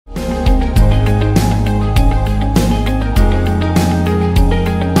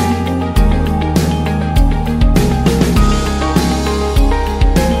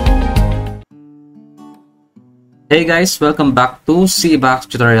Hey guys, welcome back to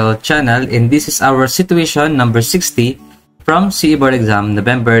CEBOX tutorial channel, and this is our situation number 60 from CE Board Exam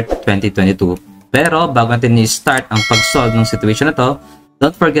November 2022. Pero bago natin i-start ang pag-solve ng situation na to,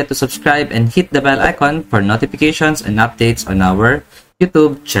 don't forget to subscribe and hit the bell icon for notifications and updates on our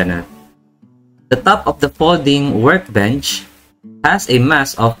YouTube channel. The top of the folding workbench has a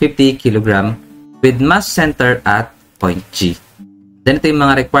mass of 50 kg with mass center at point G. Then ito yung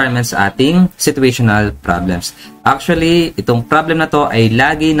mga requirements sa ating situational problems. Actually, itong problem na to ay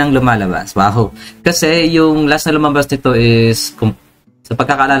lagi nang lumalabas. Wow! Kasi yung last na lumabas nito is, sa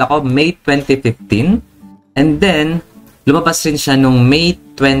pagkakaalala ko, May 2015. And then, lumabas rin siya nung May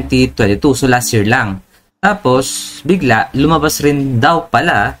 2022. So, last year lang. Tapos, bigla, lumabas rin daw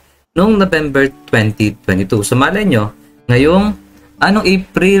pala nung November 2022. So, malay nyo, ngayong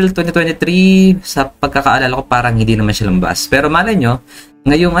April 2023, sa pagkakaalala ko parang hindi naman siya lumabas. Pero malay nyo,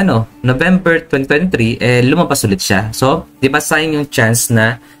 ngayong November 2023, lumabas ulit siya. So, di ba sayang yung chance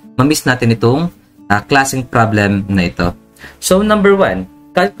na ma-miss natin itong klaseng problem na ito. So, number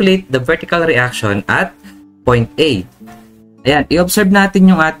 1, calculate the vertical reaction at point A. Ayan, i-observe natin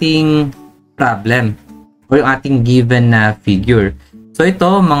yung ating problem o yung ating given na figure. So,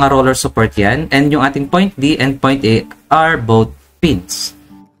 ito, mga roller support yan. And yung ating point D and point A are both pins.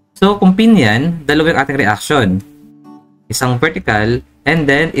 So, kung pin yan, dalawa yung ating reaction. Isang vertical and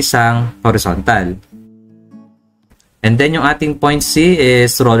then isang horizontal. And then yung ating point C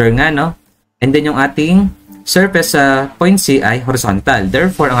is roller nga, no? And then yung ating surface sa point C ay horizontal.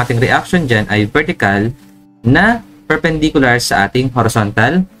 Therefore, ang ating reaction dyan ay vertical na perpendicular sa ating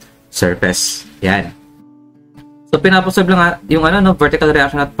horizontal surface. Yan. So, pinaposolve lang yung vertical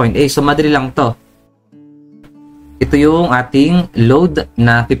reaction at point A. So, madali lang to. Ito yung ating load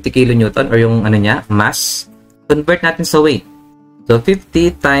na 50 kN or yung mass. Convert natin sa weight. So,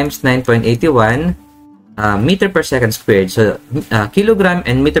 50 times 9.81 meter per second squared. So, kilogram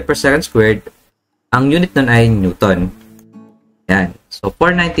and meter per second squared, ang unit nun ay Newton. Yan. So,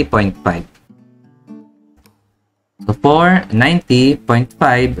 490.5. So,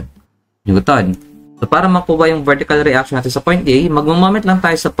 490.5 Newton. So, para makuha yung vertical reaction natin sa point A, mag-moment lang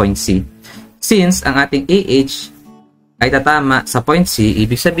tayo sa point C. Since ang ating AH ay tatama sa point C,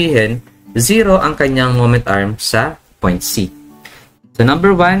 ibig sabihin, 0 ang kanyang moment arm sa point C. So,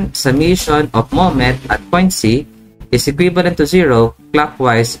 number 1, summation of moment at point C is equivalent to 0,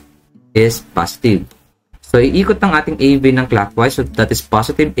 clockwise is positive. So, iikot ng ating AV ng clockwise, so that is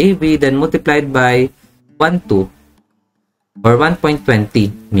positive AV, then multiplied by 1.2 or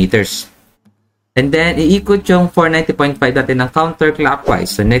 1.20 meters. And then, iikot yung 490.5 natin ng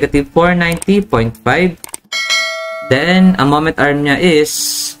counterclockwise. So, negative 490.5. Then, ang moment arm niya is,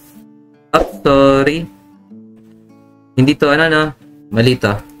 hindi to, mali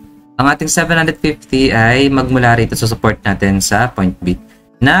to. Ang ating 750 ay magmula rito sa support natin sa point B,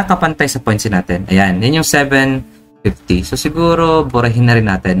 na kapantay sa point C natin. Ayan, yun yung 750. So, siguro, burahin na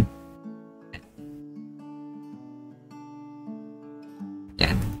rin natin.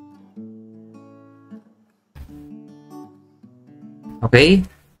 Ayan. Okay.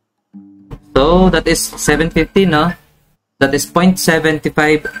 So, that is 750, no? That is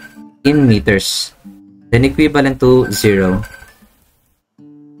 0.75 in meters. Then, equivalent to 0.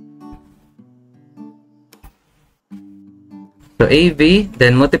 So, AV,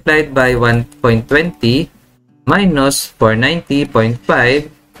 then multiplied by 1.20 minus 490.5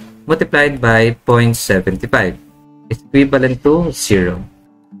 multiplied by 0.75 is equivalent to 0.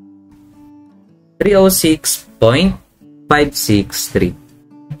 306.563.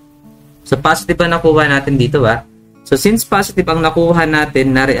 So, positive ang nakuha natin dito, ba? So, since positive ang nakuha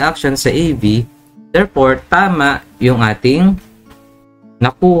natin na reaction sa AV, therefore, tama yung ating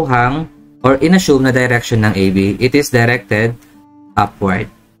nakuhang or inassume na direction ng AV. It is directed upward.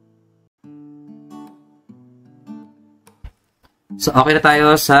 So, okay na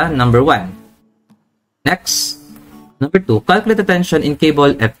tayo sa number 1. Next, number 2, calculate the tension in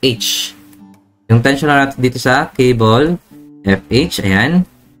cable FH. Yung tension na natin dito sa cable FH, ayan.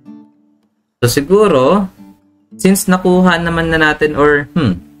 So, siguro, since nakuha naman na natin or,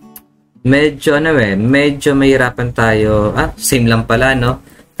 medyo mahirapan tayo. Same lang pala, no?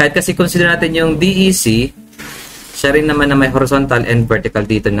 Kahit kasi consider natin yung DEC, siya rin naman na may horizontal and vertical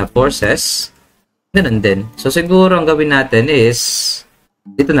dito na forces. Ganun din. So, siguro, ang gawin natin is,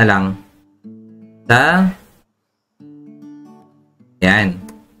 dito na lang. Yan.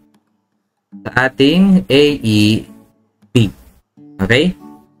 Sa ating AEP. Okay?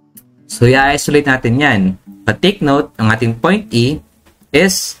 So, i-isolate natin yan. But take note, ang ating point E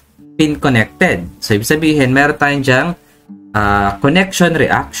is pin connected. So, ibig sabihin, meron tayong dyang connection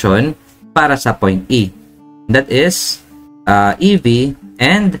reaction para sa point E. That is EV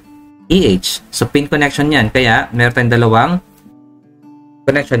and EH. So, pin connection yan. Kaya, meron tayong dalawang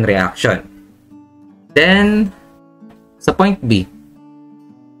connection reaction. Then, sa point B,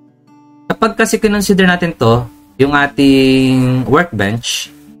 kapag kasi kinonsider natin to, yung ating workbench,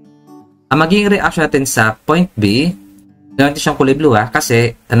 ang magiging reaction natin sa point B, ganoon siyang kulay blue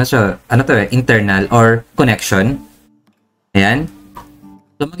kasi internal or connection. Ayan.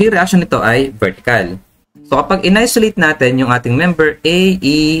 So, magiging reaction nito ay vertical. So, kapag in-isolate natin yung ating member A,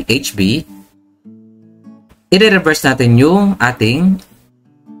 E, H, B, i-reverse natin yung ating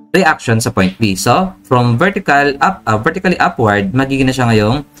reaction sa point B. So, from vertically upward, magiging na siya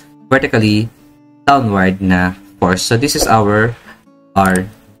ngayong vertically downward na force. So, this is our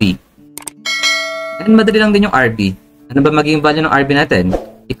RB. And madali lang din yung RB. Ano ba magiging value ng RB natin?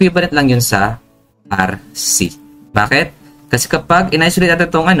 Equivalent lang yun sa RC. Bakit? Kasi kapag in-isolate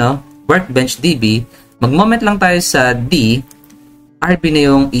natin itong workbench DB, mag-moment lang tayo sa D, RB na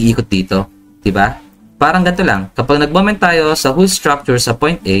yung iikot dito. Diba? Parang ganito lang. Kapag nag-moment tayo sa whole structure sa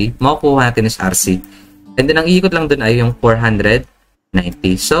point A, makukuha natin is RC. And then, ang iikot lang dun ay yung 490.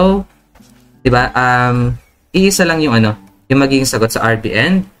 So, diba? Iisa lang yung yung magiging sagot sa RB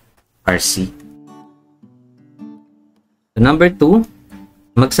and RC. So, number 2,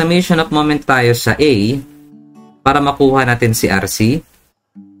 mag-summation of moment tayo sa A para makuha natin si RC.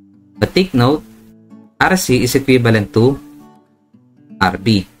 But take note, RC is equivalent to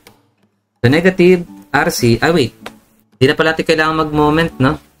RB. So, negative RC, hindi na pala natin kailangan mag-moment,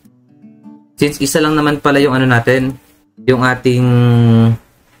 no? Since isa lang naman pala yung natin, yung ating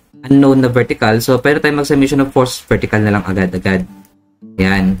unknown na vertical, so pwede tayo mag-summation of force vertical na lang agad-agad.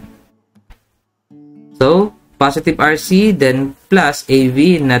 Yan. So, positive RC, then plus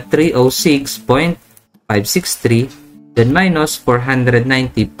AV na 306.563, then minus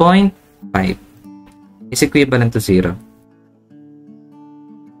 490.5 is equivalent to 0.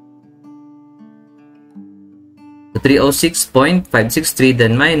 So, 306.563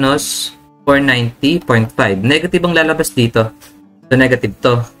 then minus 490.5. Negative ang lalabas dito. So, negative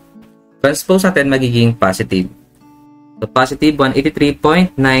to. Transpose natin magiging positive. So, positive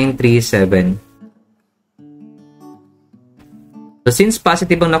 183.937. So, since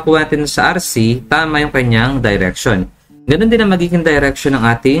positive ang nakuha natin sa RC, tama yung kanyang direction. Ganun din ang magiging direction ng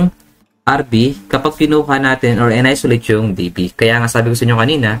ating RB kapag kinuha natin or in-isolate yung DB. Kaya nga sabi ko sa inyo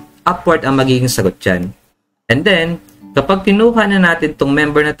kanina, upward ang magiging sagot dyan. And then, kapag kinuha na natin itong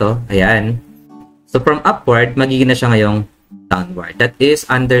member na to, ayan. So, from upward, magiging na siya ngayong downward. That is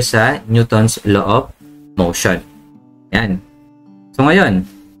under sa Newton's law of motion. Ayan. So, ngayon,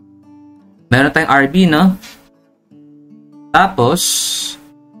 meron tayong RB, no? Tapos,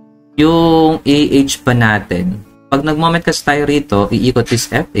 yung AH pa natin. Pag nag-moment kasi tayo rito, iikot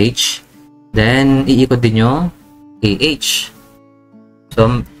is FH. Then, iikot din yung AH.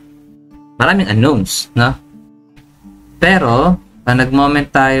 So, maraming unknowns, no? Pero, pag nag-moment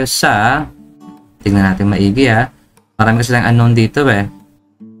tayo sa, tingnan natin maigi marami kasi lang unknown dito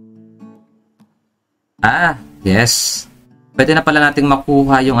yes. Pwede na pala nating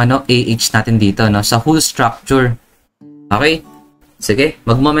makuha yung AH natin dito, no? Sa whole structure. Okay? Sige,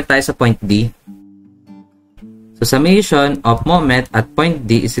 mag-moment tayo sa point D. So, summation of moment at point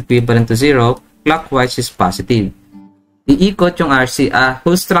D is equivalent to 0. Clockwise is positive. Iikot yung RC.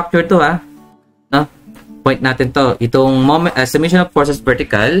 Whole structure to, no? Point natin to. Itong moment, summation of forces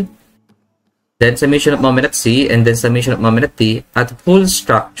vertical, then summation of moment at C, and then summation of moment at T at whole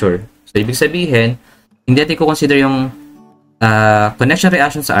structure. So, ibig sabihin, hindi natin ko consider yung connection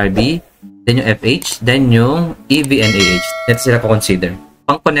reaction sa RB, then yung FH, then yung EV and AH. Natin sila ko consider.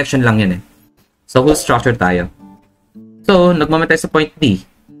 Pang connection lang yun So, whole structure tayo. So, nag-moment tayo sa point D.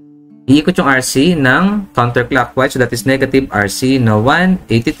 Iikot yung RC ng counterclockwise. So, that is negative RC na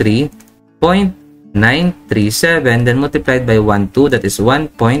 183.937 then multiplied by 12, that is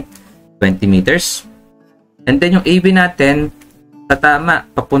 1.20 meters. And then yung AB natin, tatama,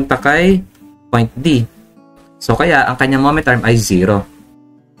 papunta kay point D. So, kaya, ang kanyang moment arm ay 0.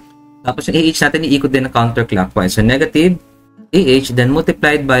 Tapos yung AH natin, iikot din ng counterclockwise. So, negative AH, then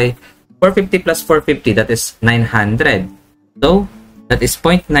multiplied by 450 plus 450, that is 900. So, that is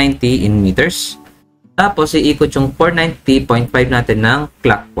 0.90 in meters. Tapos, iikot yung 490.5 natin ng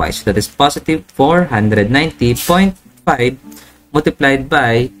clockwise. That is positive 490.5 multiplied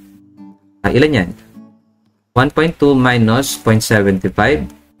by, ilan yan? 1.2 minus 0.75.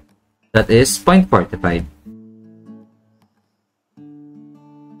 That is 0.45.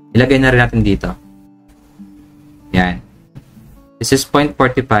 Ilagay na rin natin dito. Yan. This is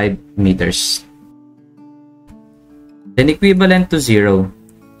 0.45 meters. Then equivalent to 0.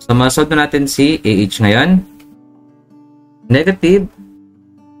 So, masolve na natin si AH ngayon. Negative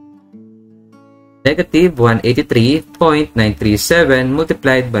 183.937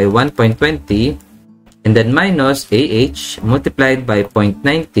 multiplied by 1.20 and then minus AH multiplied by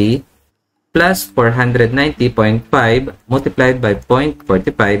 0.90 plus 490.5 multiplied by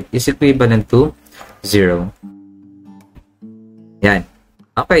 0.45 is equivalent to 0. Yan.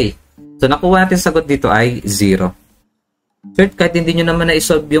 Okay. So, nakuha natin sagot dito ay 0. Sure, kahit hindi nyo naman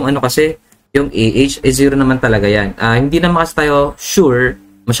na-solve yung ano kasi, yung AH ay 0 naman talaga yan. Hindi naman kasi tayo sure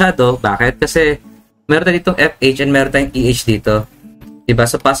masyado. Bakit? Kasi meron tayo ditong FH and meron tayong EH dito. Diba?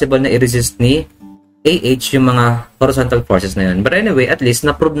 So, possible na i-resist ni AH yung mga horizontal forces na yun. But anyway, at least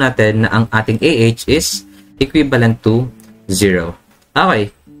na-prove natin na ang ating AH is equivalent to 0. Okay.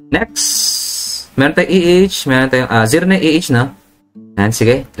 Next. Meron tayong EH. Meron tayong 0 na AH, no? Yan,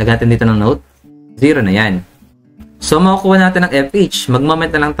 sige. Lagyan natin dito ng note. 0 na yan. So, makukuha natin ang FH. Mag-moment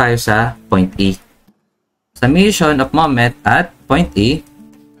na lang tayo sa point E. Summation of moment at point E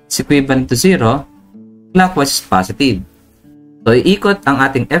is equivalent to 0. Clockwise is positive. So, iikot ang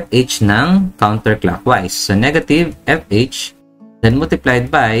ating FH ng counterclockwise. So, negative FH, then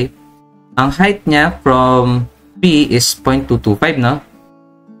multiplied by, ang height niya from P is 0.225, no?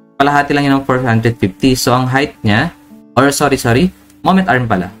 Kalahati lang yun ng 450. So, ang height niya, or sorry, moment arm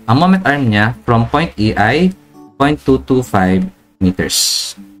pala. Ang moment arm niya from point E ay 0.225 meters.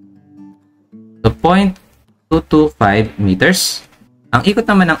 So, 0.225 meters. Ang ikot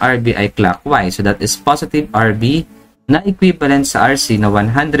naman ng RB ay clockwise. So, that is positive RB na equivalent sa RC na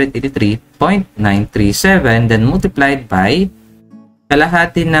 183.937 then multiplied by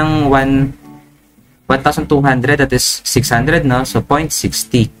kalahati ng 1,200, that is 600, no? So,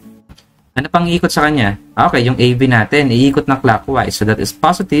 0.60. Ano pang ikot sa kanya? Okay, yung AB natin, iikot na clockwise. So, that is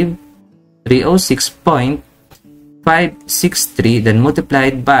positive 306.563 then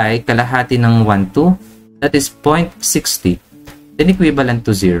multiplied by kalahati ng 12, that is 0.60. Then equivalent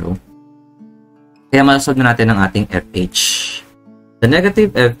to 0. Kaya masasolve na natin ang ating FH. The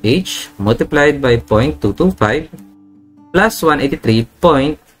negative FH multiplied by 0.225 plus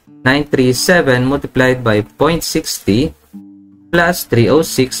 183.937 multiplied by 0.60 plus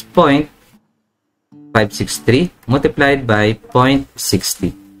 306.563 multiplied by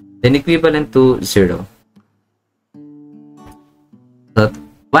 0.60. Then equivalent to 0. So,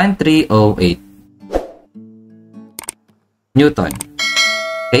 1308 Newton.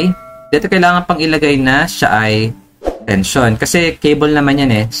 Okay? Dito kailangan pang ilagay na siya ay tension. Kasi cable naman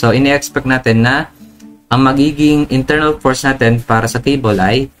yan eh. So, ini-expect natin na ang magiging internal force natin para sa cable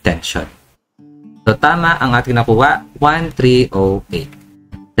ay tension. So, tama ang ating nakuha,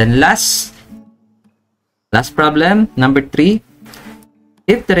 1308. Then, last problem, number 3.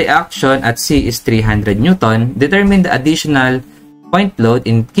 If the reaction at C is 300 Newton, determine the additional point load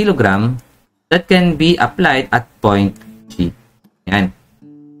in kilogram that can be applied at point G. Yan.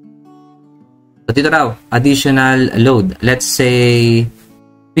 So, dito raw, additional load. Let's say,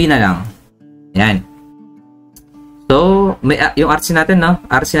 P na lang. Yan. So, may, yung RC natin, no?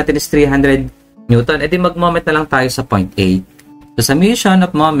 RC natin is 300 Newton. E di mag-moment na lang tayo sa point A. So, summation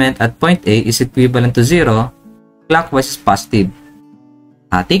of moment at point A is equivalent to 0. Clockwise is positive.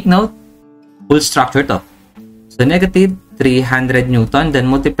 Take note, full structure to. So, negative 300 Newton, then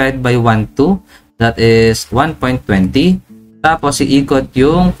multiplied by 1,2. That is 1.20. Tapos, iikot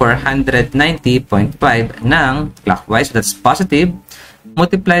yung 490.5 ng clockwise. That's positive.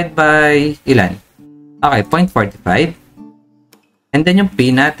 Multiplied by ilan? Okay, 0.45. And then, yung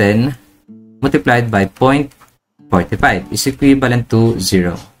P natin, multiplied by 0.45 is equivalent to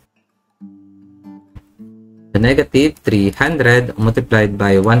 0. The negative 300 multiplied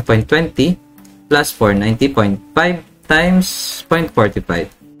by 1.20 plus 490.5 times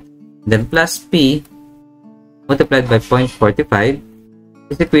 0.45. Then, plus P multiplied by 0.45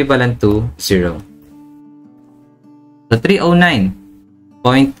 is equivalent to 0. So,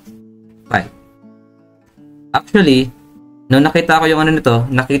 309.5. Actually, nung nakita ko yung ano nito,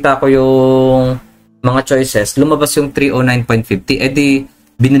 nakita ko yung mga choices, lumabas yung 309.50, edi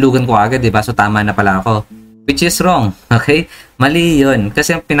binulugan ko agad, diba? So, tama na pala ako. Which is wrong, okay? Mali yun.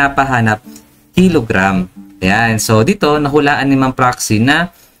 Kasi ang pinapahanap, kilogram. Ayan. So, dito, nahulaan ni Ma'am Proxy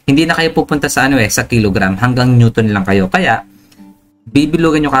na hindi na kayo pupunta sa ano sa kilogram. Hanggang Newton lang kayo. Kaya,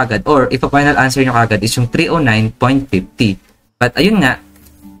 bibilugan nyo kagad or if a final answer nyo kagad is yung 309.50. But, ayun nga,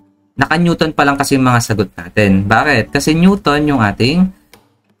 naka-Newton pa lang kasi yung mga sagot natin. Bakit? Kasi Newton yung ating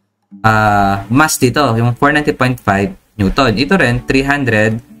mass dito. Yung 490.5 Newton. Ito rin,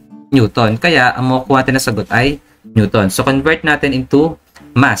 300 Newton. Kaya, ang makukuha natin na sagot ay Newton. So, convert natin into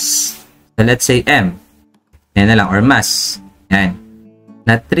mass. So, let's say M. Yan na lang. Or mass. Yan.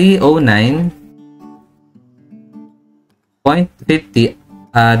 Na 309.50 0.50.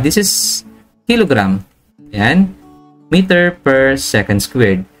 This is kilogram. Yan. Meter per second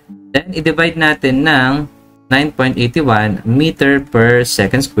squared. Then, i-divide natin ng 9.81 meter per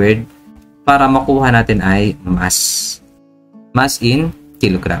second squared para makuha natin ay mass. Mass in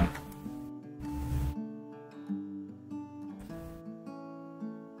kilogram.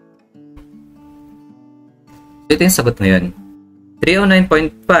 So, ito yung sagot ngayon.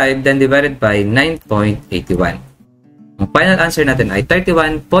 309.5 then divided by 9.81. Ang final answer natin ay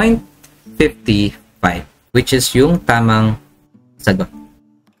 31.55, which is yung tamang sagot.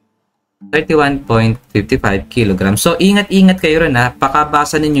 31.55 kg. So, ingat-ingat kayo rin ha.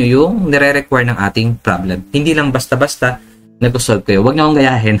 Pakabasa ninyo yung nire-require ng ating problem. Hindi lang basta-basta nag-solve kayo. Huwag nyo akong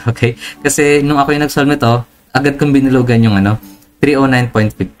gayahin, okay? Kasi nung ako yung nag-solve nito, agad kong binulugan yung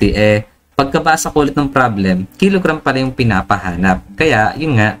 309.50. Pagkabasa ko ulit ng problem, kilogram pala yung pinapahanap. Kaya,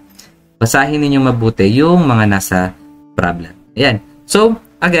 yun nga, basahin ninyo mabuti yung mga nasa problem. Ayan. So,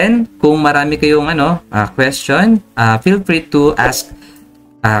 again, kung marami kayong question, feel free to ask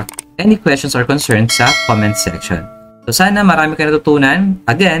any questions or concerns sa comment section. So, sana marami kayo natutunan,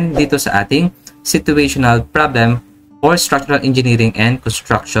 again, dito sa ating situational problem for structural engineering and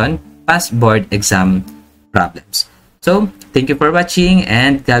construction past board exam problems. So, thank you for watching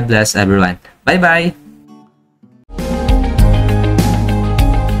and God bless everyone. Bye-bye!